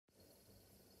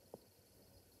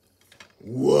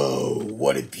Whoa,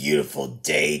 what a beautiful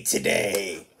day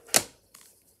today.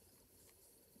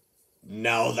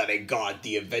 Now that I got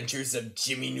The Adventures of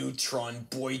Jimmy Neutron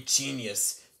Boy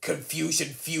Genius Confusion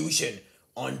Fusion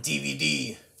on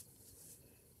DVD,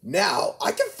 now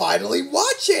I can finally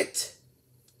watch it.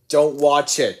 Don't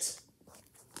watch it.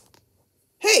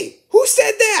 Hey, who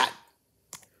said that?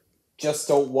 Just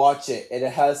don't watch it. And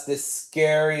it has this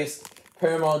scariest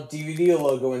Paramount DVD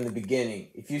logo in the beginning.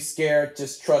 If you're scared,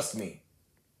 just trust me.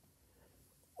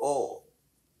 Oh,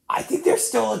 I think there's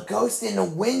still a ghost in a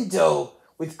window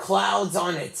with clouds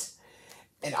on it.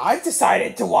 And I've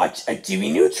decided to watch a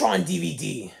Jimmy Neutron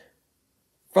DVD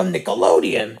from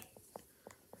Nickelodeon.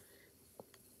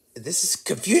 This is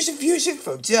Confusion Fusion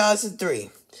from 2003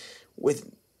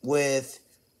 with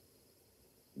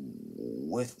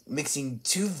mixing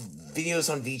two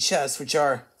videos on VHS, which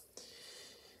are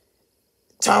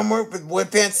Time Warp with Boy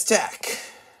Pants Attack.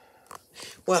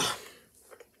 Well,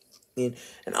 and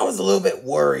I was a little bit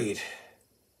worried.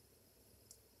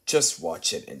 Just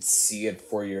watch it and see it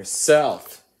for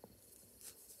yourself.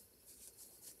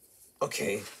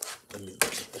 Okay, let me look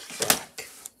at the back.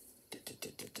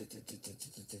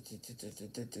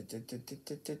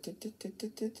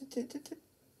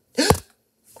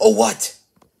 Oh, what?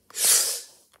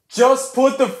 Just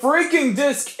put the freaking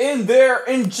disc in there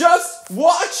and just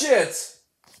watch it!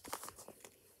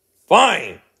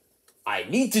 Fine. I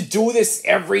need to do this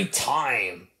every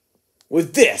time.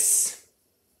 With this.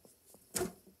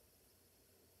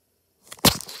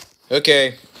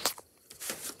 Okay.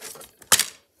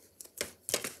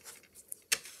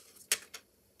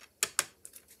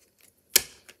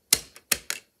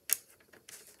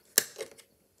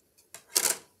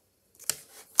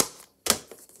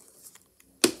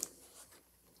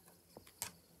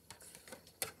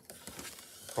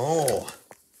 Oh.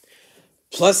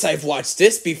 Plus, I've watched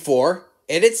this before,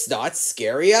 and it's not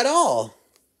scary at all.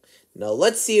 Now,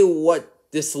 let's see what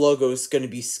this logo is going to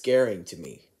be scaring to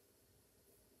me.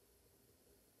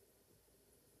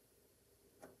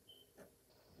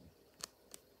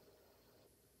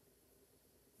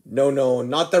 No,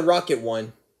 not the rocket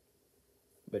one.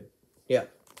 But, yeah.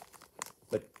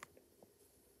 But...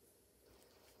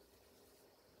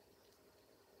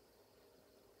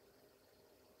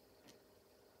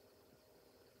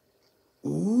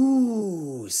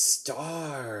 Ooh,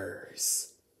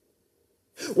 stars.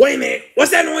 Wait a minute!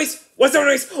 What's that noise? What's that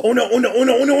noise? Oh no,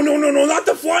 not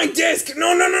the flying disc!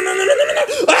 No.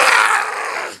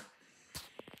 Ah!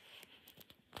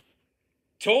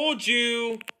 Told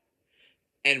you!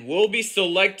 And we'll be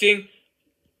selecting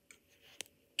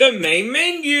the main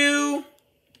menu!